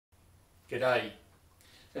G'day.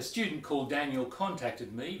 A student called Daniel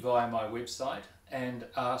contacted me via my website and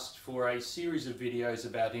asked for a series of videos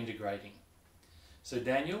about integrating. So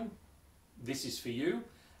Daniel, this is for you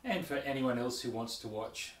and for anyone else who wants to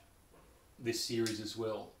watch this series as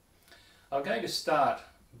well. I'm going to start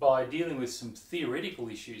by dealing with some theoretical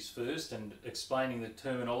issues first and explaining the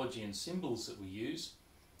terminology and symbols that we use,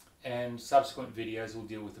 and subsequent videos will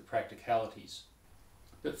deal with the practicalities.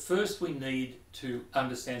 But first we need to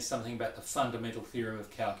understand something about the Fundamental Theorem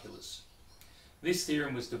of Calculus. This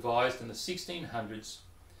theorem was devised in the 1600s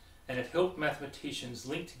and it helped mathematicians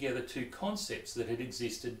link together two concepts that had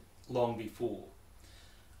existed long before.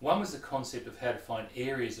 One was the concept of how to find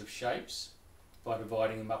areas of shapes by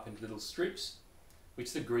dividing them up into little strips,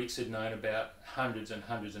 which the Greeks had known about hundreds and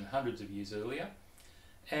hundreds and hundreds of years earlier.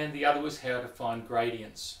 And the other was how to find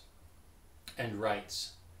gradients and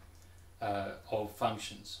rates of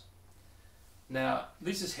functions. Now,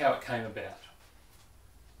 this is how it came about.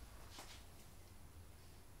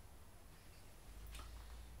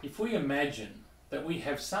 If we imagine that we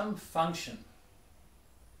have some function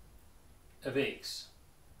of x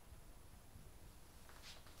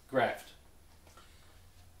graphed,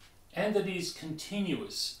 and that is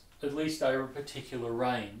continuous, at least over a particular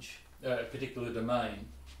range, a particular domain,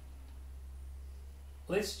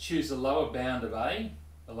 let's choose a lower bound of a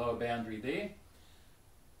lower boundary there,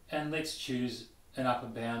 and let's choose an upper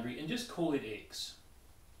boundary and just call it x.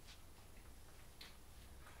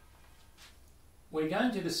 We're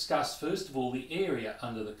going to discuss first of all the area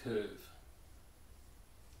under the curve,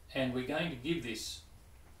 and we're going to give this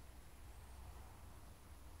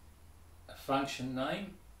a function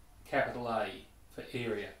name, capital A, for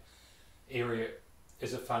area. Area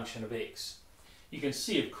is a function of x. You can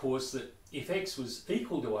see, of course, that if x was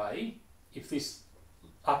equal to a, if this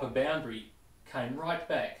upper boundary came right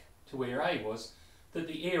back to where a was, that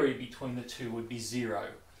the area between the two would be 0.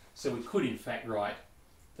 So we could in fact write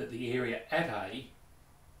that the area at a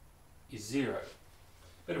is 0.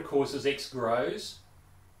 But of course, as x grows,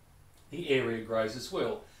 the area grows as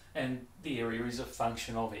well, and the area is a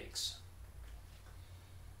function of x.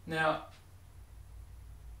 Now,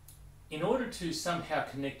 in order to somehow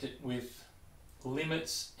connect it with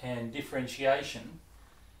limits and differentiation,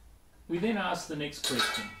 we then ask the next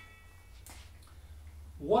question.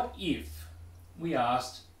 What if we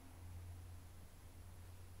asked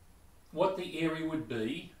what the area would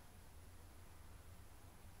be?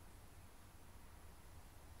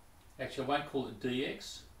 Actually, I won't call it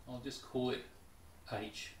dx, I'll just call it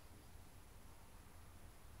h.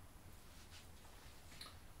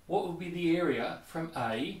 What would be the area from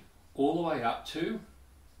A all the way up to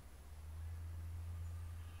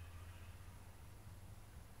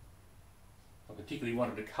I particularly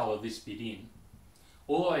wanted to colour this bit in,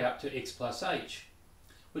 all the way up to x plus h.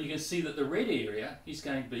 Well, you can see that the red area is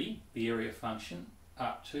going to be the area function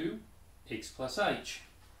up to x plus h.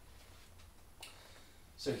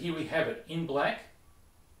 So here we have it in black,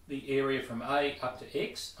 the area from A up to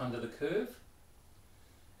x under the curve,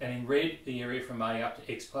 and in red the area from A up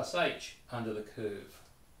to x plus h under the curve.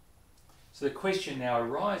 So the question now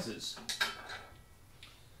arises,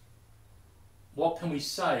 what can we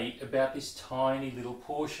say about this tiny little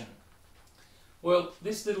portion? Well,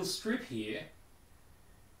 this little strip here,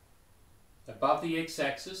 above the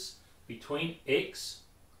x-axis, between x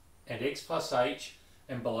and x plus h,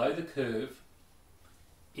 and below the curve,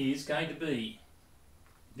 is going to be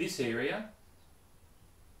this area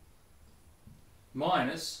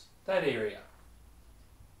minus that area.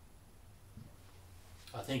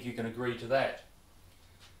 I think you can agree to that.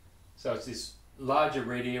 So it's this larger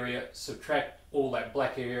red area, subtract all that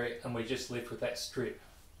black area, and we're just left with that strip.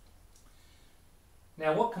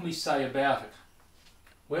 Now, what can we say about it?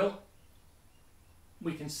 Well,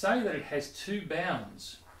 we can say that it has two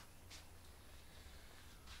bounds.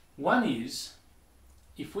 One is,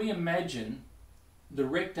 if we imagine the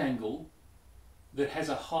rectangle that has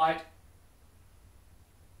a height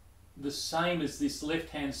the same as this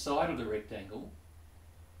left-hand side of the rectangle,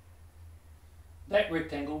 that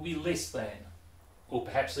rectangle will be less than, or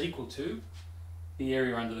perhaps equal to, the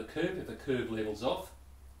area under the curve if the curve levels off.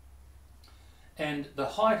 And the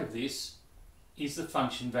height of this is the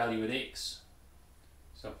function value at x.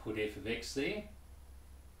 So I'll put f of x there.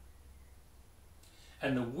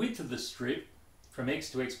 And the width of the strip from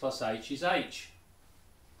x to x plus h is h.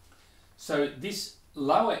 So this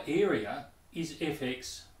lower area is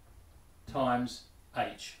fx times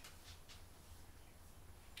h.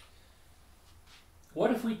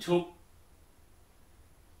 What if we took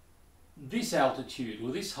this altitude,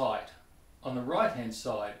 or this height, on the right hand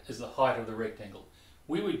side as the height of the rectangle?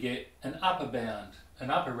 we would get an upper bound, an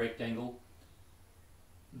upper rectangle.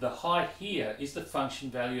 The height here is the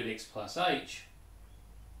function valued at x plus h.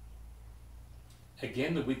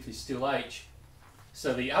 Again, the width is still h.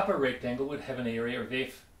 So the upper rectangle would have an area of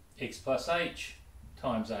f x plus h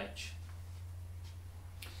times h.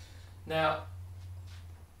 Now,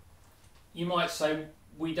 you might say,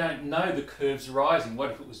 we don't know the curve's rising.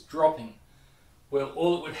 What if it was dropping? Well,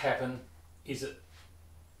 all that would happen is that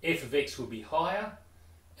f of x would be higher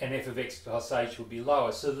and f of x plus h would be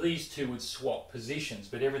lower. So these two would swap positions,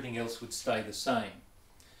 but everything else would stay the same.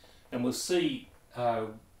 And we'll see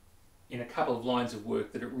in a couple of lines of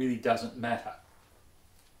work that it really doesn't matter.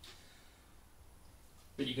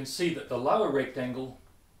 But you can see that the lower rectangle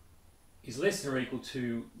is less than or equal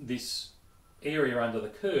to this area under the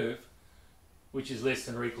curve, which is less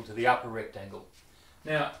than or equal to the upper rectangle.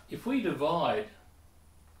 Now, if we divide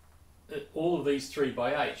all of these three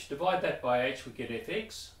by h, divide that by h, we get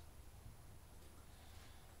fx.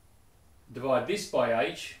 Divide this by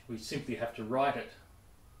h, we simply have to write it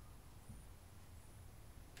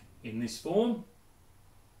in this form.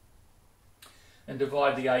 And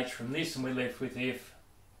divide the h from this, and we're left with f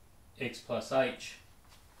x plus h.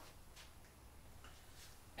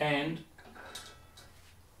 And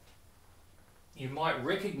you might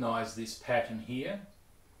recognise this pattern here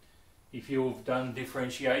if you've done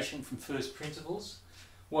differentiation from first principles.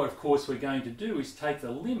 What of course we're going to do is take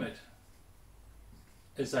the limit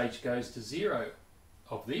as h goes to 0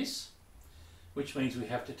 of this, which means we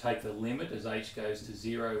have to take the limit as h goes to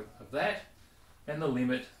 0 of that, and the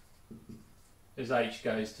limit as h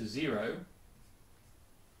goes to 0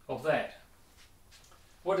 of that.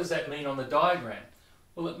 What does that mean on the diagram?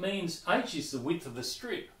 Well, it means h is the width of the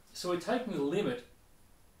strip. So we're taking the limit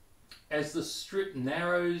as the strip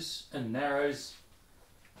narrows and narrows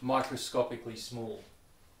microscopically small.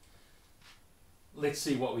 Let's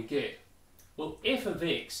see what we get. Well, f of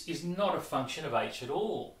x is not a function of h at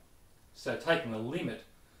all. So taking the limit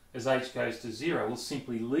as h goes to 0, we'll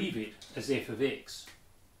simply leave it as f of x.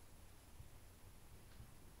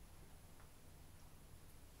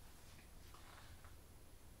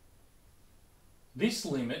 This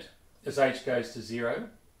limit as h goes to 0,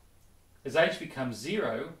 as h becomes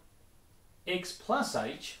 0, x plus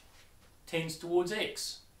h tends towards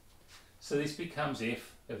x. So this becomes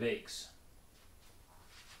f of x.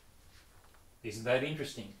 Isn't that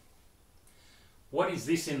interesting? What is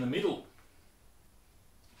this in the middle?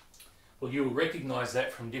 Well, you'll recognise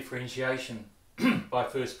that from differentiation by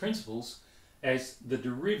first principles as the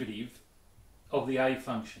derivative of the a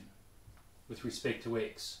function with respect to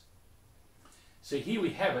x. So here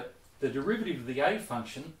we have it. The derivative of the a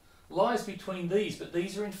function lies between these, but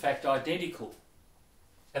these are in fact identical.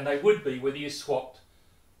 And they would be whether you swapped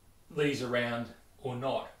these around or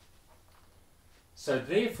not. So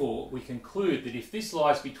therefore we conclude that if this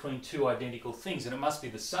lies between two identical things, and it must be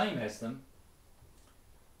the same as them,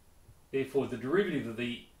 therefore the derivative of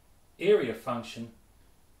the area function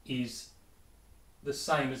is the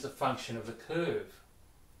same as the function of the curve.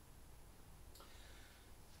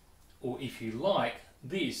 Or if you like,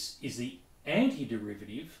 this is the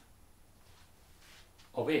antiderivative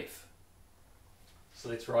of f. So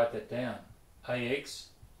let's write that down. Ax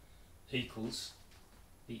equals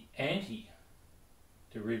the antiderivative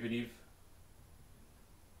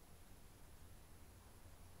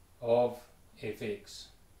of fx.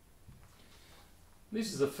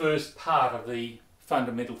 This is the first part of the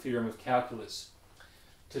fundamental theorem of calculus.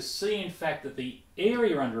 To see in fact that the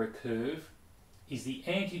area under a curve is the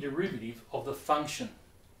antiderivative of the function.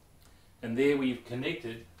 And there we've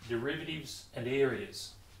connected derivatives and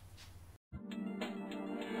areas.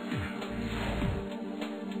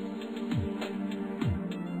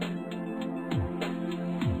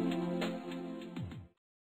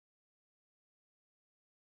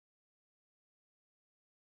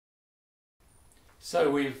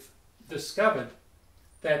 So we've discovered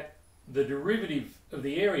that the derivative of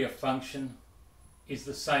the area function is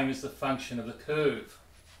the same as the function of the curve.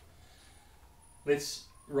 Let's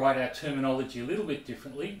write our terminology a little bit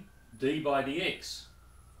differently. D by dx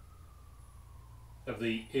of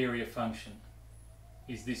the area function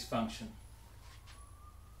is this function.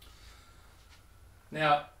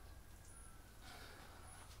 Now,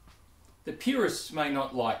 the purists may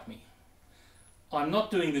not like me. I'm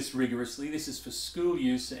not doing this rigorously. This is for school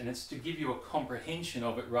use, and it's to give you a comprehension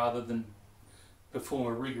of it rather than perform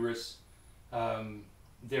a rigorous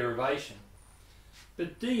derivation.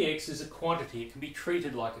 But dx is a quantity. It can be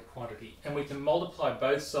treated like a quantity, and we can multiply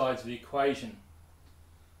both sides of the equation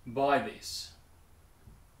by this.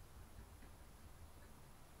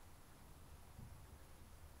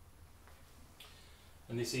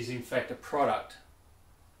 And this is in fact a product.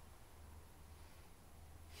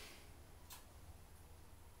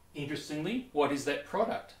 Interestingly, what is that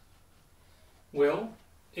product? Well,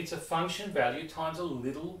 it's a function value times a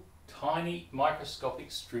little tiny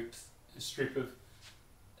microscopic strip of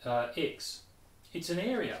x. It's an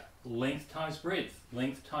area, length times breadth,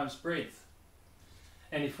 length times breadth.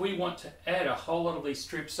 And if we want to add a whole lot of these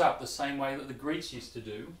strips up the same way that the Greeks used to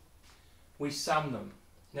do, we sum them.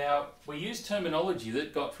 Now, we use terminology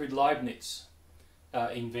that Gottfried Leibniz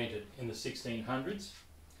invented in the 1600s,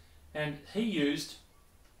 and he used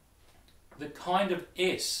the kind of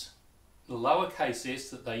s, the lowercase s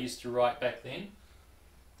that they used to write back then,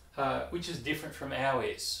 which is different from our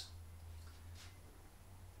s.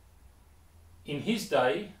 In his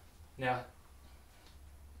day, now,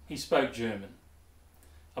 he spoke German.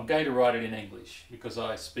 I'm going to write it in English because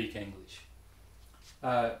I speak English.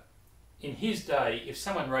 In his day, if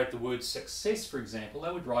someone wrote the word success, for example,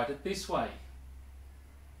 they would write it this way.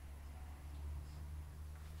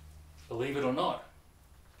 Believe it or not.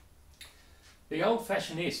 The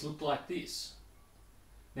old-fashioned S looked like this.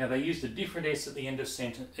 Now, they used a different S at the end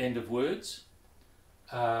of words,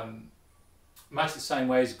 much the same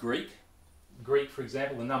way as Greek. Greek, for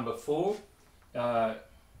example, the number 4,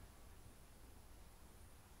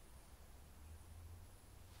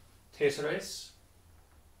 Tesseres,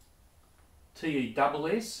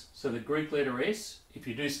 T-E-double-S, so the Greek letter S. If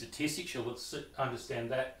you do statistics, you'll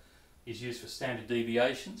understand that is used for standard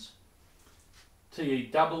deviations.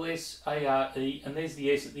 T-E-double-S-A-R-E, and there's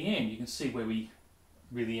the S at the end. You can see where we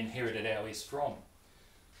really inherited our S from.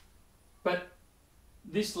 But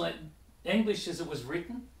this English as it was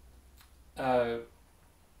written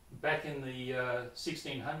back in the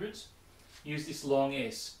 1600s used this long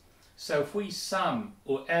S. So if we sum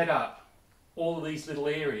or add up all of these little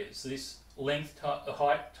areas, this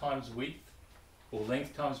height times width, or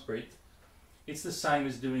length times breadth, it's the same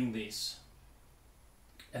as doing this.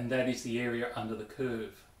 And that is the area under the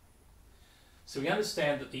curve. So we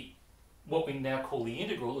understand that what we now call the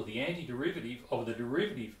integral, or the antiderivative of the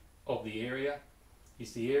derivative of the area,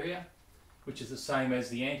 is the area, which is the same as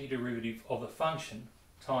the antiderivative of the function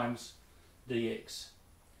times dx.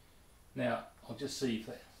 Now, I'll just see if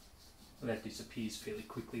that disappears fairly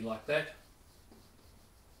quickly like that.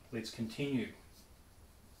 Let's continue.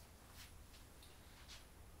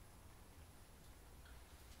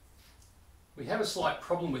 We have a slight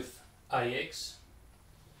problem with AX.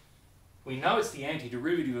 We know it's the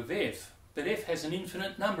antiderivative of f, but f has an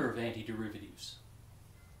infinite number of antiderivatives.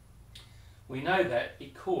 We know that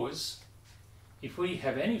because if we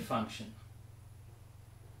have any function,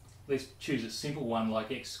 let's choose a simple one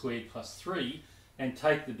like x squared plus 3, and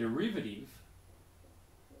take the derivative,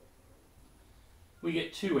 we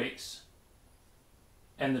get 2x,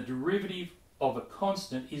 and the derivative of a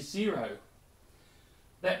constant is 0.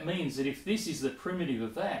 That means that if this is the primitive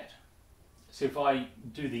of that, so if I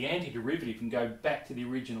do the antiderivative and go back to the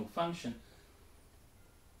original function,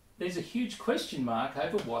 there's a huge question mark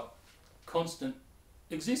over what constant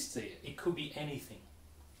exists there. It could be anything.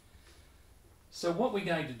 So what we're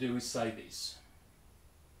going to do is say this.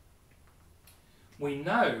 We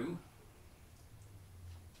know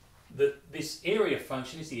that this area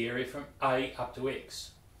function is the area from a up to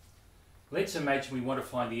x. Let's imagine we want to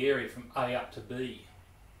find the area from a up to b.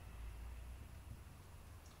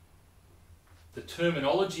 The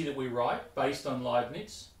terminology that we write based on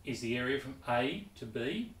Leibniz is the area from a to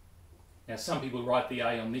b. Now some people write the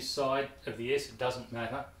a on this side of the s, it doesn't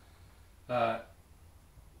matter.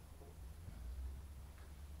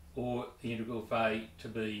 Or the integral of a to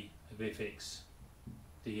b of fx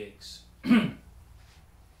dx.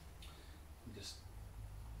 Just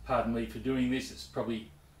pardon me for doing this, it's probably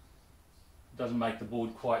doesn't make the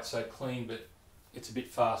board quite so clean, but it's a bit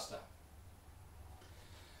faster.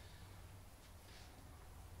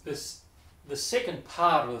 The second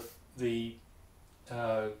part of the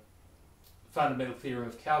Fundamental Theorem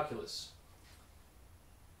of Calculus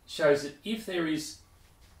shows that if there is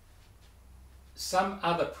some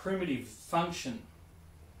other primitive function,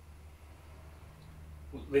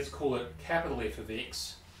 let's call it capital F of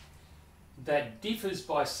x, that differs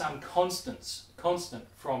by some constant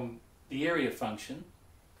from the area function,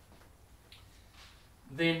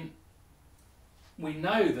 then we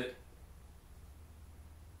know that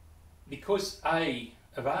because a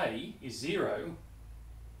of a is 0,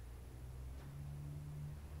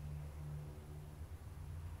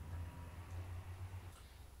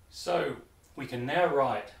 so we can now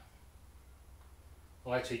write,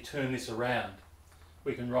 I'll actually turn this around,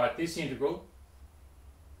 we can write this integral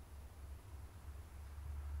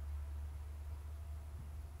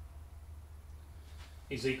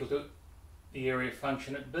is equal to the area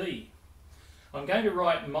function at B. I'm going to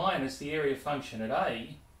write minus the area function at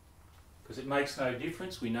A because it makes no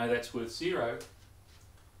difference. We know that's worth 0.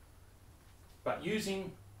 But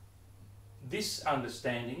using this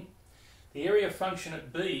understanding, the area function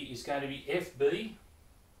at B is going to be FB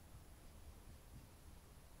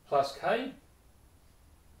plus K,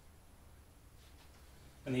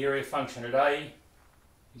 and the area function at A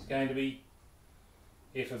is going to be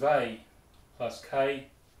f of A plus K,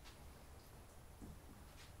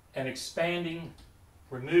 and expanding,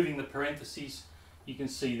 removing the parentheses, you can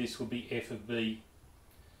see this will be f of B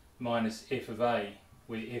minus f of A,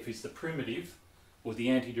 where f is the primitive or the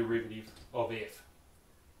antiderivative of f.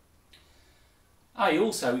 A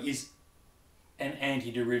also is an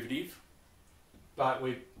antiderivative, but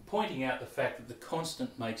we're pointing out the fact that the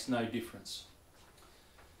constant makes no difference.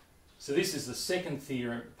 So this is the second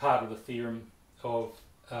theorem, part of the theorem of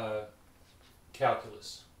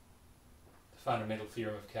calculus, the fundamental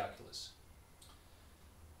theorem of calculus.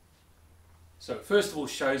 So it first of all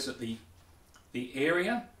shows that the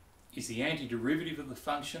area is the antiderivative of the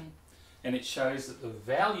function, and it shows that the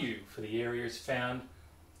value for the area is found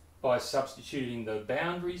by substituting the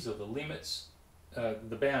boundaries or the limits,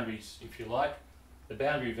 the boundaries if you like, the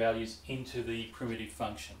boundary values into the primitive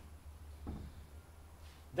function.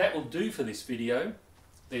 That will do for this video.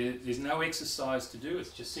 There's no exercise to do,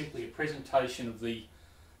 it's just simply a presentation of the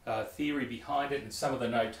theory behind it and some of the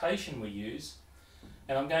notation we use.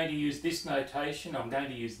 And I'm going to use this notation, I'm going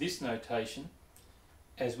to use this notation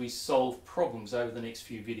as we solve problems over the next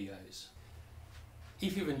few videos.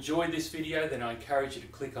 If you've enjoyed this video, then I encourage you to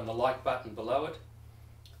click on the like button below it.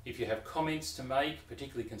 If you have comments to make,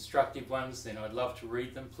 particularly constructive ones, then I'd love to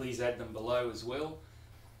read them. Please add them below as well.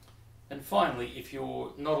 And finally, if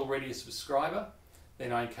you're not already a subscriber,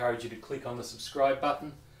 then I encourage you to click on the subscribe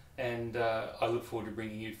button, and I look forward to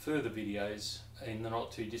bringing you further videos in the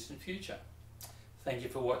not too distant future. Thank you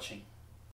for watching.